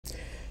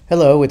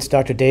Hello, it's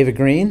Dr. David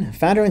Green,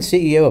 founder and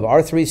CEO of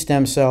R3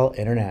 Stem Cell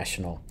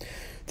International.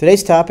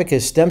 Today's topic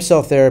is stem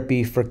cell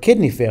therapy for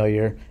kidney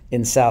failure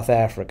in South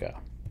Africa.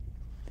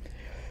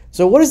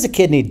 So what does the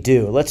kidney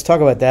do? Let's talk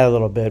about that a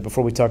little bit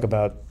before we talk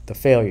about the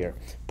failure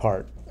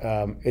part.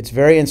 It's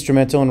very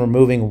instrumental in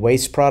removing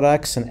waste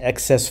products and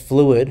excess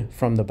fluid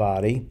from the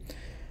body.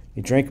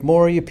 You drink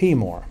more, you pee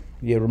more.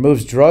 It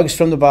removes drugs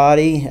from the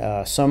body.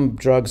 Some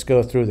drugs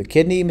go through the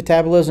kidney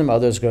metabolism,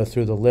 others go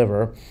through the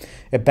liver.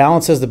 It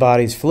balances the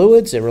body's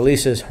fluids. It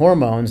releases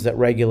hormones that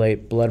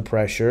regulate blood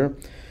pressure.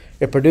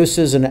 It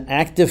produces an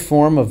active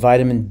form of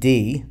vitamin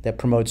D that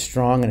promotes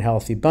strong and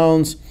healthy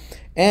bones,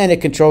 and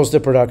it controls the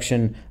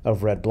production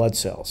of red blood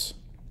cells.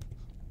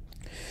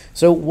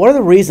 So what are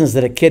the reasons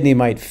that a kidney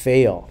might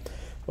fail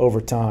over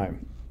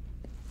time?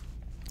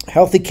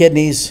 Healthy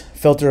kidneys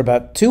filter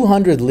about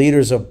 200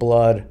 liters of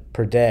blood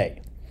per day.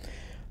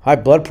 High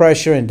blood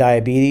pressure and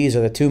diabetes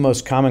are the two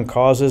most common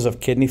causes of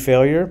kidney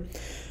failure.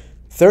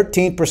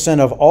 13%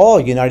 of all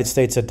United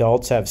States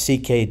adults have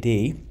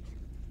CKD,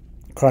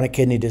 chronic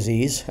kidney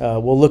disease.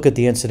 We'll look at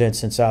the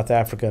incidence in South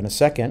Africa in a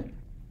second.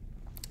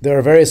 There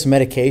are various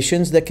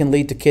medications that can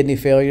lead to kidney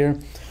failure.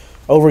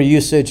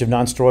 Overusage of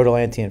nonsteroidal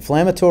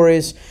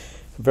anti-inflammatories,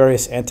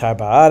 various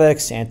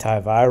antibiotics,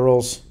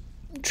 antivirals,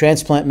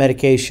 transplant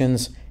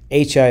medications,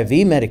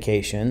 HIV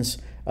medications,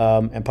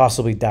 and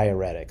possibly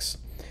diuretics.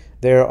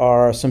 There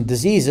are some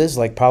diseases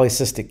like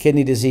polycystic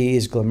kidney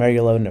disease,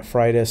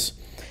 glomerulonephritis.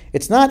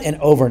 It's not an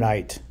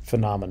overnight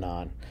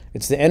phenomenon.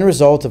 It's the end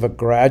result of a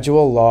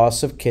gradual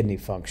loss of kidney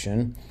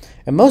function.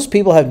 And most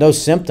people have no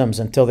symptoms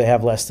until they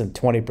have less than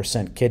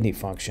 20% kidney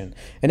function.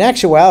 In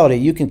actuality,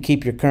 you can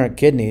keep your current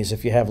kidneys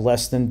if you have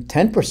less than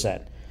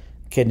 10%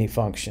 kidney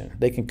function.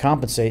 They can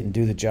compensate and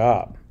do the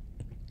job.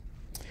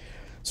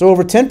 So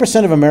over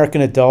 10% of American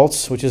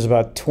adults, which is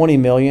about 20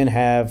 million,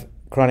 have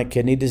chronic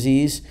kidney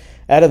disease.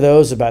 Out of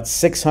those, about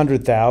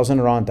 600,000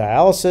 are on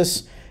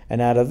dialysis. And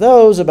out of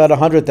those, about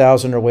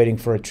 100,000 are waiting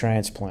for a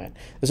transplant.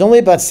 There's only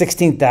about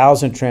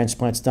 16,000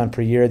 transplants done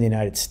per year in the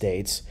United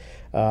States.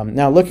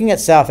 Now, looking at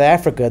South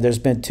Africa, there's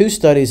been two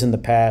studies in the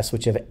past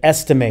which have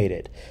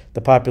estimated the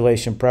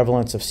population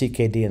prevalence of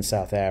CKD in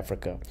South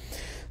Africa.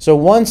 So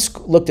one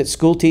looked at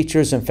school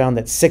teachers and found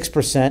that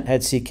 6%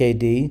 had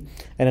CKD,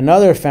 and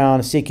another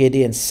found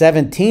CKD in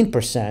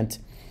 17%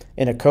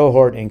 in a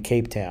cohort in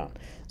Cape Town.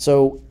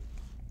 So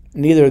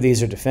neither of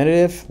these are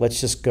definitive.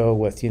 Let's just go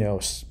with,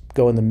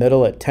 go in the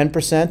middle at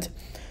 10%.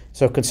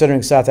 So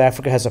considering South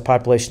Africa has a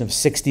population of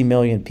 60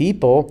 million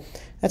people,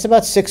 that's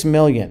about 6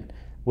 million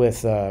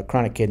with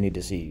chronic kidney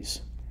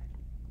disease.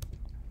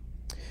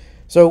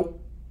 So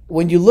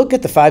when you look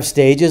at the 5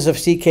 stages of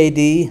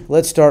CKD,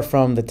 let's start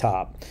from the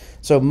top.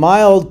 So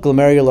mild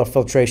glomerular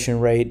filtration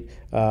rate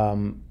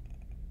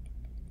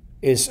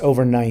is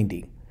over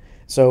 90.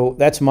 So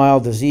that's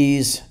mild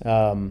disease,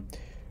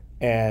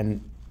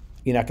 and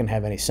you're not going to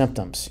have any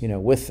symptoms,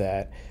 with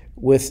that.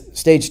 With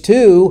stage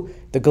 2,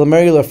 the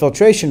glomerular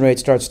filtration rate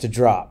starts to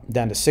drop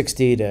down to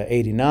 60 to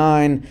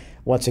 89.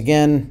 Once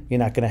again, you're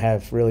not going to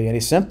have really any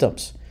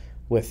symptoms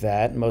with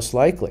that, most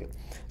likely.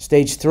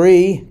 Stage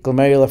 3,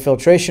 glomerular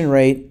filtration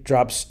rate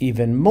drops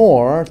even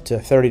more to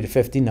 30 to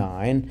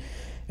 59.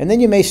 And then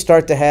you may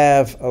start to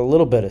have a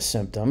little bit of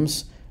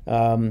symptoms.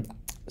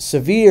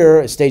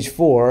 Severe, stage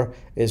 4,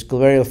 is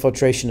glomerular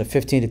filtration of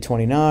 15 to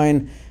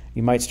 29.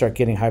 You might start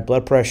getting high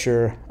blood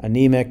pressure,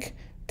 anemic,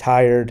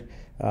 tired.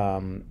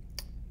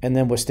 And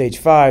then with stage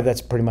 5,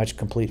 that's pretty much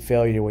complete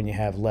failure when you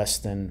have less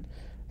than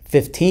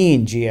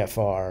 15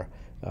 GFR.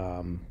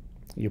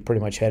 You're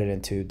pretty much headed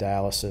into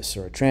dialysis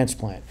or a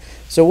transplant.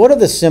 So what are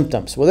the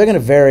symptoms? Well, they're going to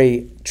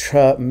vary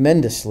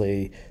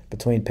tremendously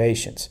between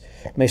patients.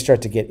 You may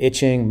start to get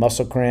itching,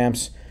 muscle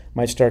cramps,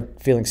 might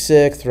start feeling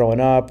sick,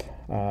 throwing up,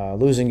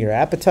 losing your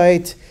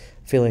appetite,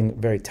 feeling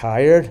very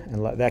tired,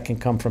 and that can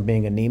come from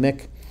being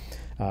anemic,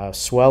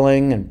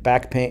 swelling and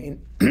back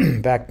pain.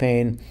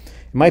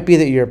 It might be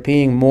that you're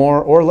peeing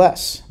more or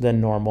less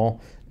than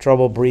normal,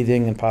 trouble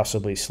breathing, and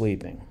possibly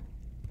sleeping.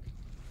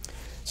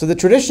 So the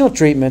traditional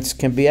treatments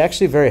can be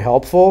actually very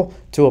helpful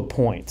to a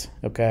point,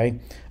 okay?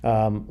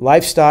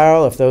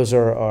 Lifestyle, if those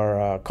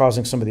are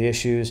causing some of the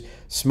issues.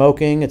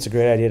 Smoking, it's a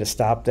great idea to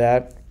stop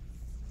that.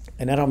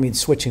 And I don't mean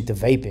switching to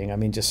vaping, I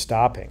mean just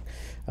stopping.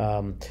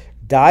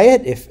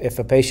 Diet, if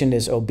a patient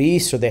is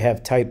obese or they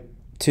have type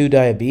 2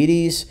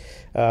 diabetes,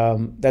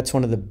 that's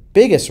one of the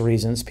biggest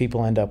reasons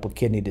people end up with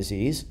kidney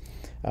disease.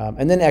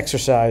 And then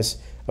exercise,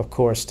 of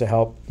course, to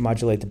help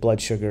modulate the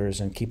blood sugars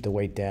and keep the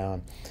weight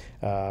down.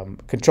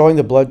 Controlling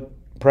the blood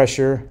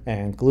pressure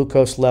and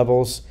glucose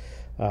levels.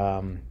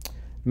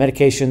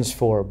 Medications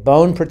for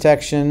bone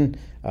protection,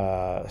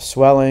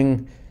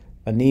 swelling,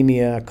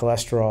 anemia,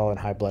 cholesterol, and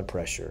high blood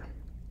pressure.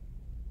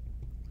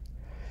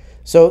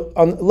 So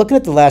looking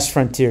at the last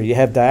frontier, you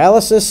have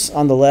dialysis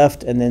on the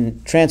left and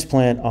then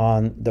transplant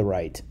on the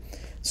right.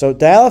 So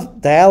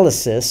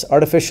dialysis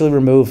artificially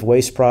removes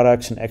waste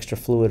products and extra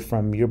fluid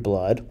from your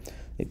blood.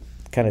 It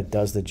kind of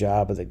does the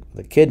job of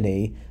the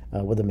kidney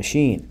with a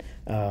machine.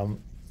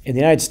 In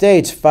the United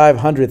States,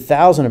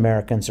 500,000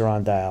 Americans are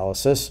on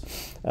dialysis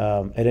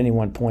at any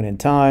one point in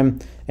time,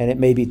 and it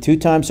may be 2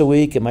 times a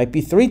week, it might be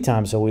 3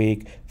 times a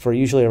week for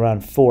usually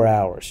around 4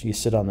 hours. You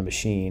sit on the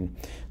machine.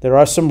 There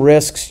are some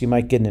risks. You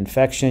might get an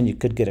infection. You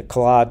could get a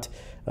clot.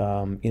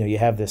 You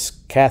have this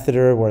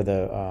catheter where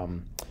the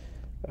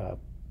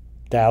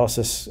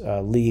dialysis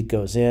lead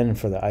goes in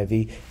for the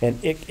IV, and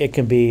it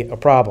can be a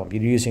problem.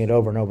 You're using it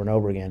over and over and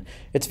over again.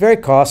 It's very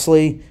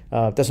costly.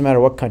 It doesn't matter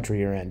what country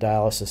you're in.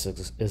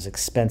 Dialysis is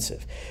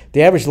expensive.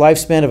 The average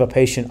lifespan of a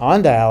patient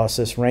on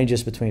dialysis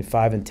ranges between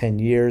 5 and 10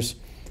 years.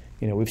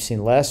 We've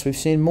seen less, we've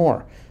seen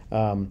more.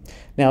 Now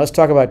let's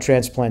talk about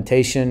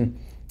transplantation.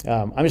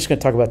 I'm just going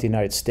to talk about the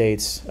United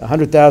States.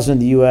 100,000 in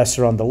the U.S.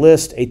 are on the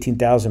list,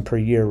 18,000 per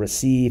year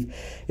receive.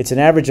 It's an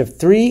average of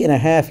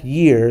 3.5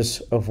 years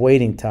of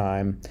waiting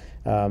time,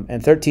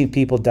 and 13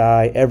 people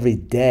die every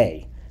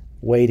day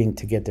waiting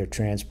to get their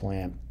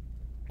transplant.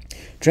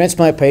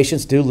 Transplant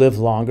patients do live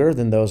longer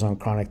than those on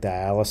chronic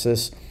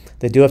dialysis.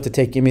 They do have to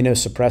take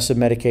immunosuppressive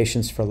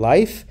medications for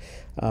life.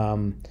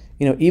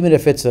 Even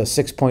if it's a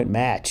 6-point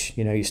match,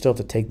 you still have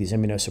to take these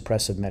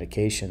immunosuppressive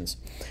medications.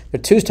 There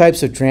are 2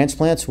 types of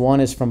transplants. One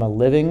is from a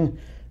living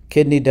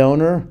kidney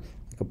donor,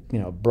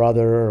 like a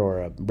brother or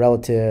a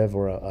relative,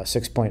 or a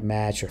 6-point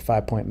match or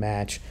 5-point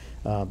match.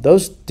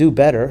 Those do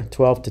better,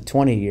 12 to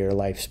 20 year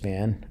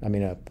lifespan,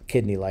 a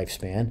kidney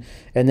lifespan.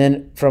 And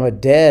then from a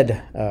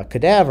dead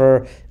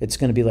cadaver, it's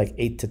going to be like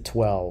 8 to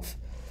 12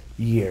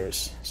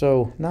 years.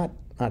 So not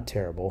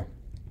terrible.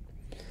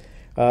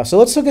 So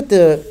let's look at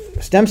the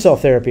stem cell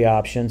therapy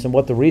options and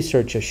what the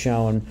research has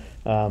shown.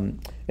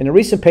 In a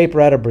recent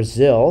paper out of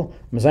Brazil,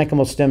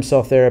 mesenchymal stem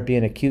cell therapy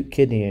in acute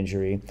kidney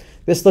injury,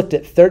 this looked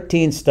at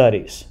 13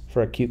 studies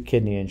for acute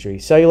kidney injury.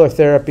 Cellular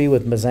therapy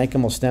with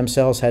mesenchymal stem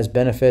cells has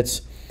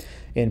benefits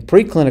in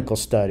preclinical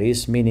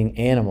studies, meaning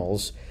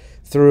animals,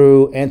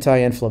 through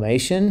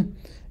anti-inflammation,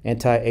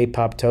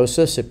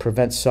 anti-apoptosis, it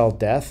prevents cell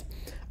death,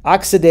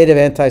 oxidative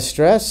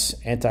anti-stress,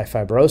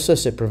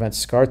 anti-fibrosis, it prevents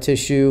scar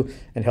tissue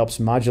and helps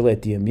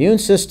modulate the immune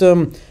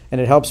system, and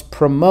it helps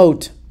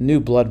promote new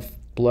blood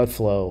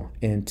flow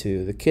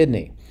into the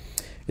kidney.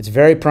 It's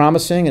very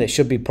promising, and it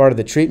should be part of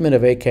the treatment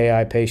of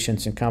AKI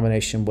patients in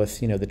combination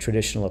with the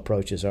traditional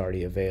approaches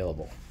already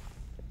available.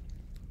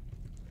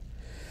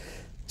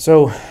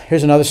 So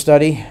here's another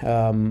study.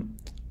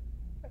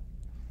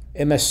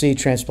 MSC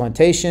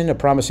transplantation, a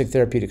promising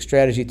therapeutic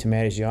strategy to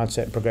manage the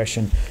onset and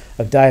progression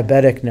of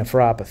diabetic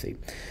nephropathy.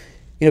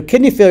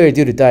 Kidney failure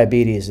due to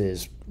diabetes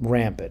is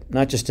rampant,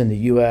 not just in the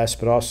U.S.,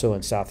 but also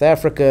in South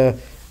Africa.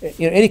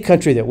 Any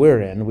country that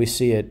we're in, we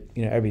see it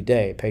every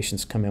day.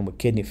 Patients come in with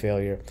kidney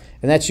failure,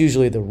 and that's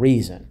usually the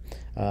reason,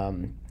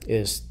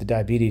 is the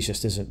diabetes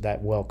just isn't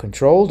that well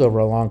controlled over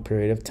a long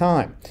period of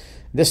time.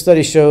 This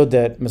study showed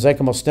that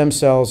mesenchymal stem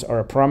cells are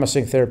a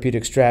promising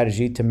therapeutic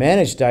strategy to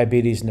manage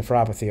diabetes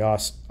nephropathy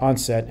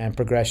onset and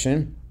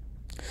progression,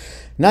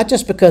 not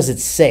just because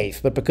it's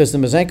safe, but because the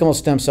mesenchymal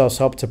stem cells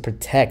help to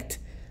protect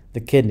the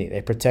kidney.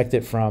 They protect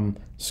it from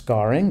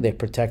scarring, they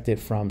protect it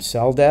from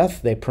cell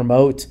death, they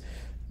promote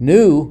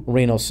new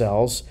renal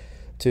cells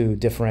to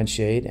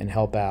differentiate and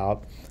help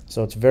out.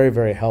 So it's very,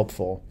 very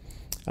helpful.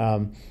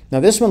 Now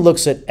this one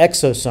looks at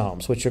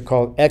exosomes, which are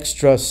called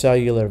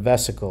extracellular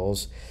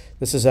vesicles.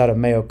 This is out of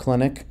Mayo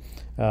Clinic.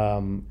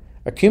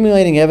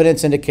 Accumulating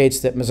evidence indicates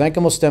that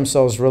mesenchymal stem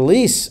cells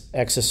release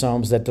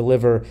exosomes that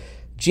deliver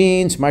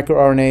genes,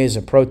 microRNAs,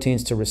 and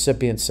proteins to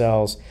recipient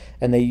cells,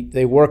 and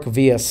they work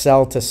via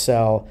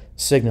cell-to-cell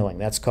signaling.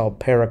 That's called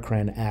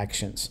paracrine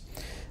actions.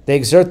 They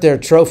exert their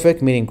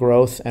trophic, meaning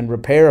growth, and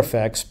repair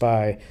effects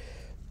by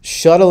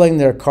shuttling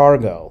their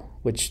cargo,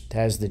 which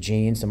has the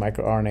genes, the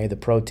microRNA, the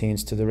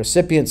proteins, to the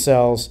recipient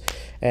cells,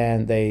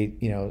 and they,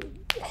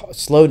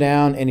 slow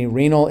down any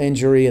renal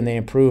injury, and they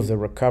improve the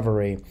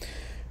recovery.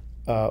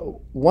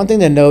 One thing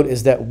to note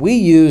is that we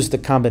use the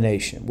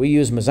combination. We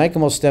use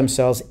mesenchymal stem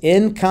cells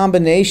in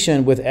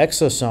combination with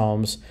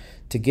exosomes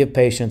to give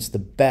patients the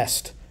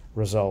best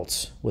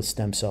results with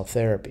stem cell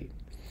therapy.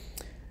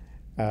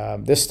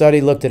 This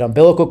study looked at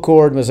umbilical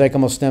cord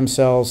mesenchymal stem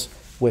cells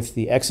with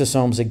the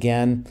exosomes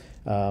again.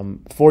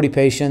 40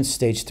 patients,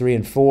 stage 3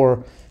 and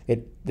 4.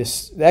 The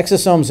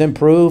exosomes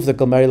improved the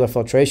glomerular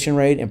filtration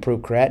rate,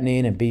 improved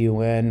creatinine and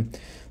BUN.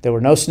 There were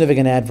no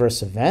significant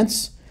adverse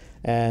events.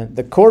 And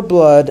the cord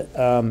blood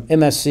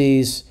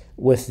MSCs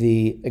with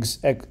the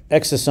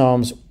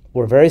exosomes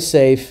were very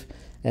safe,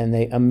 and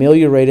they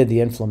ameliorated the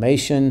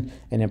inflammation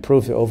and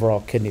improved the overall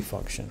kidney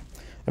function.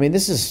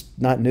 This is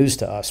not news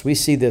to us. We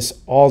see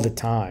this all the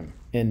time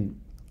in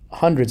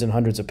hundreds and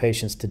hundreds of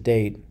patients to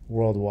date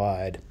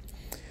worldwide.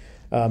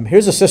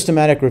 Here's a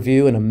systematic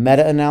review and a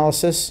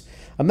meta-analysis.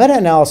 A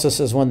meta-analysis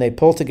is when they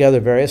pull together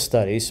various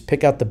studies,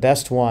 pick out the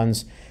best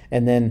ones,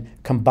 and then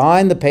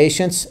combine the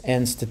patients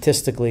and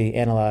statistically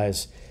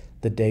analyze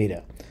the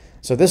data.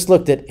 So this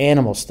looked at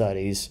animal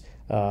studies,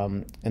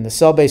 and the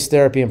cell-based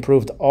therapy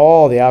improved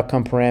all the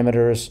outcome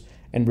parameters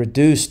and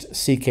reduced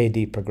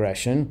CKD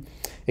progression.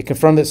 It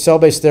confirmed that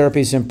cell-based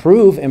therapies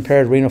improve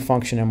impaired renal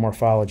function and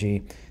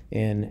morphology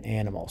in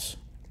animals.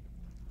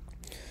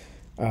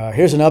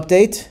 Here's an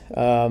update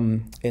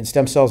in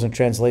stem cells and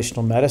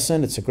translational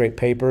medicine. It's a great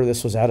paper.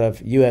 This was out of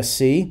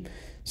USC,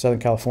 Southern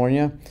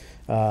California.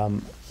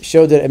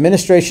 Showed that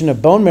administration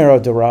of bone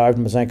marrow-derived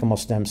mesenchymal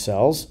stem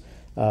cells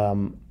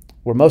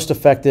were most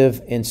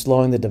effective in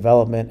slowing the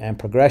development and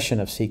progression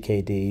of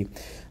CKD.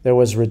 There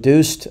was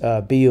reduced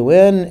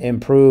BUN,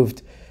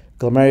 improved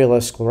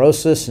glomerular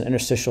sclerosis and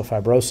interstitial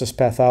fibrosis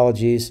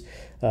pathologies.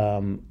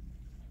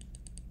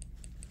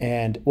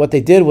 And what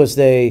they did was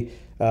they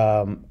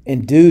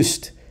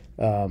induced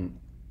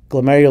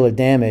glomerular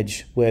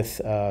damage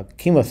with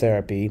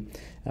chemotherapy,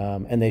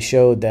 and they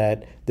showed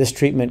that this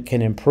treatment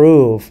can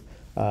improve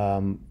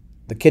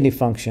the kidney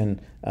function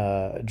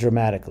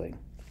dramatically.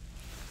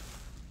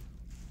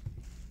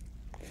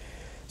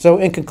 So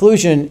in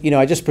conclusion,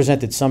 I just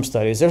presented some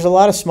studies. There's a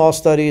lot of small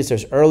studies.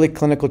 There's early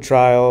clinical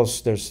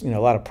trials. There's a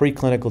lot of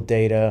preclinical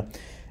data.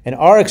 And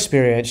our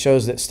experience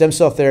shows that stem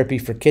cell therapy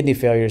for kidney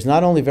failure is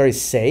not only very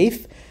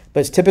safe,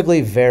 but it's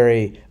typically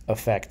very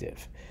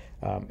effective.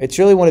 It's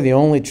really one of the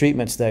only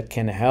treatments that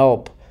can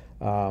help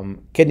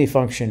kidney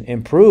function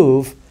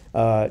improve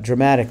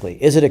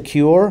dramatically. Is it a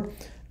cure?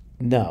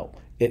 No.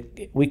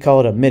 We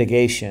call it a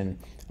mitigation,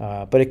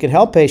 but it can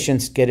help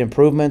patients get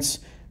improvements,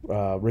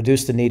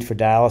 reduce the need for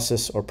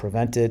dialysis or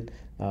prevent it.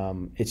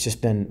 It's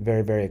just been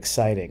very, very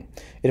exciting.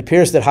 It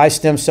appears that high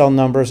stem cell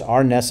numbers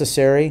are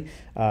necessary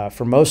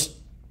for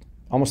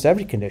almost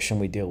every condition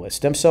we deal with.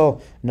 Stem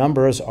cell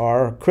numbers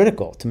are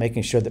critical to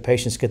making sure that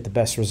patients get the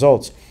best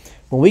results.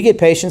 When we get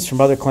patients from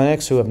other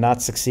clinics who have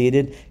not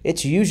succeeded,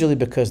 it's usually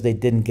because they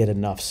didn't get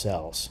enough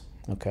cells,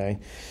 okay?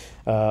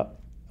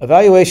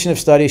 Evaluation of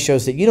studies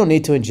shows that you don't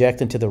need to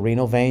inject into the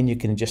renal vein. You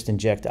can just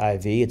inject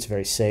IV. It's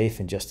very safe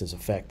and just as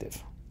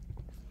effective.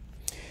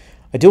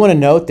 I do want to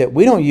note that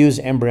we don't use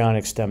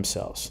embryonic stem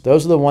cells.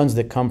 Those are the ones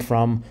that come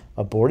from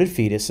aborted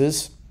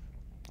fetuses.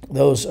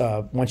 Those,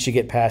 once you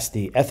get past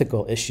the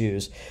ethical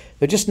issues,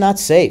 they're just not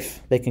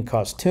safe. They can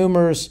cause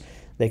tumors.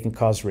 They can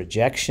cause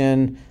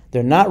rejection.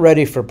 They're not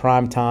ready for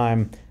prime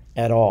time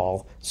at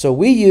all. So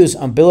we use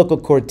umbilical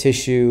cord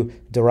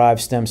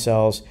tissue-derived stem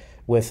cells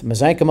with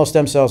mesenchymal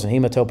stem cells and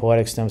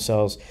hematopoietic stem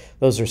cells.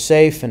 Those are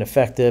safe and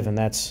effective, and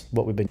that's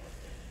what we've been doing.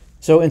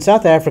 So in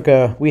South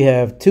Africa, we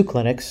have two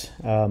clinics.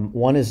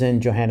 One is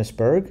in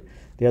Johannesburg.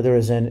 The other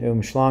is in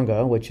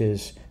Umhlanga, which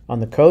is on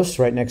the coast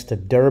right next to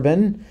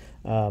Durban.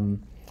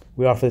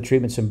 We offer the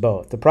treatments in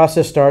both. The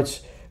process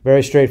starts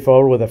very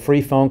straightforward with a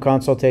free phone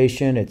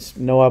consultation. It's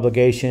no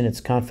obligation.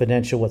 It's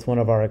confidential with one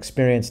of our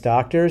experienced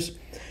doctors.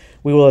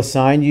 We will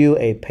assign you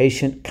a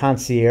patient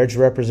concierge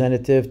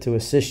representative to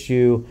assist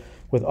you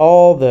with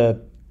all the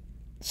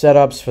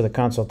setups for the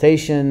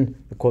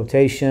consultation, the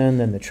quotation,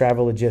 and the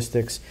travel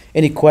logistics,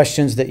 any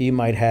questions that you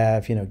might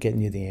have,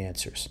 getting you the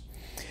answers.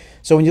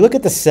 So when you look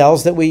at the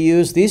cells that we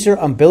use, these are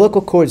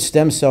umbilical cord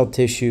stem cell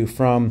tissue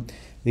from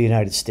the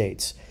United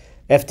States.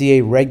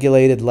 FDA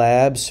regulated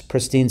labs,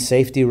 pristine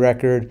safety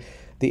record.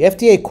 The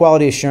FDA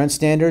quality assurance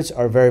standards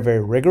are very,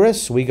 very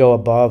rigorous. We go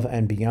above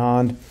and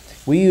beyond.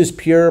 We use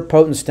pure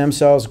potent stem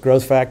cells,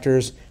 growth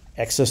factors,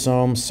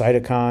 exosomes,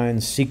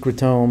 cytokines,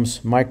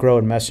 secretomes, micro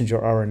and messenger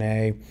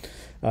RNA.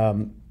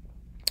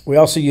 We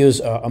also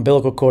use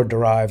umbilical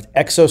cord-derived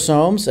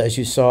exosomes, as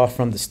you saw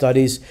from the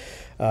studies.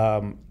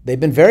 They've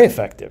been very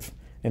effective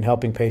in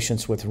helping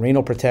patients with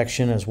renal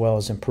protection as well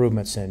as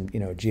improvements in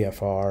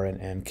GFR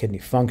and kidney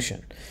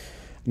function.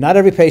 Not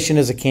every patient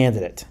is a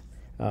candidate.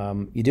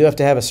 You do have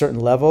to have a certain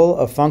level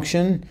of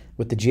function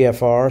with the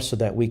GFR so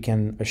that we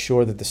can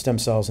assure that the stem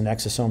cells and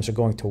exosomes are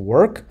going to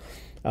work,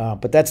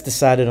 but that's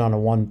decided on a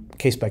one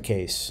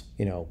case-by-case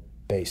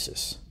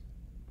basis.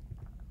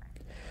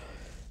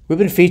 We've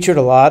been featured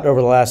a lot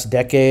over the last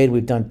decade.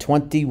 We've done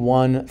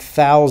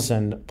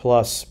 21,000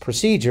 plus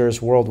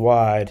procedures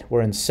worldwide.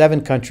 We're in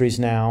 7 countries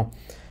now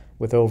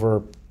with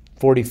over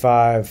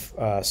 45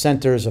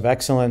 centers of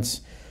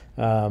excellence.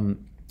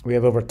 We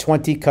have over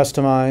 20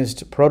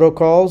 customized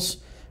protocols,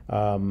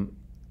 and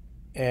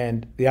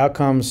the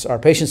outcomes, our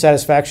patient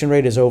satisfaction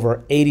rate is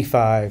over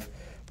 85%.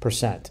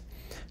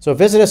 So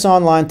visit us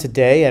online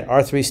today at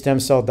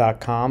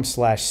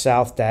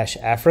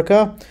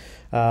r3stemcell.com/South-Africa.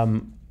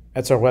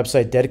 That's our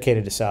website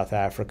dedicated to South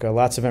Africa.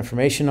 Lots of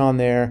information on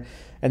there.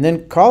 And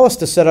then call us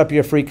to set up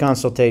your free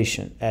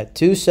consultation at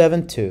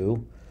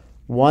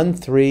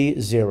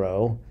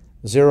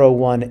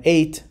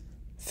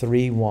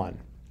 272-130-01831.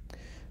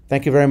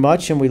 Thank you very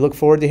much, and we look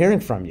forward to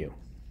hearing from you.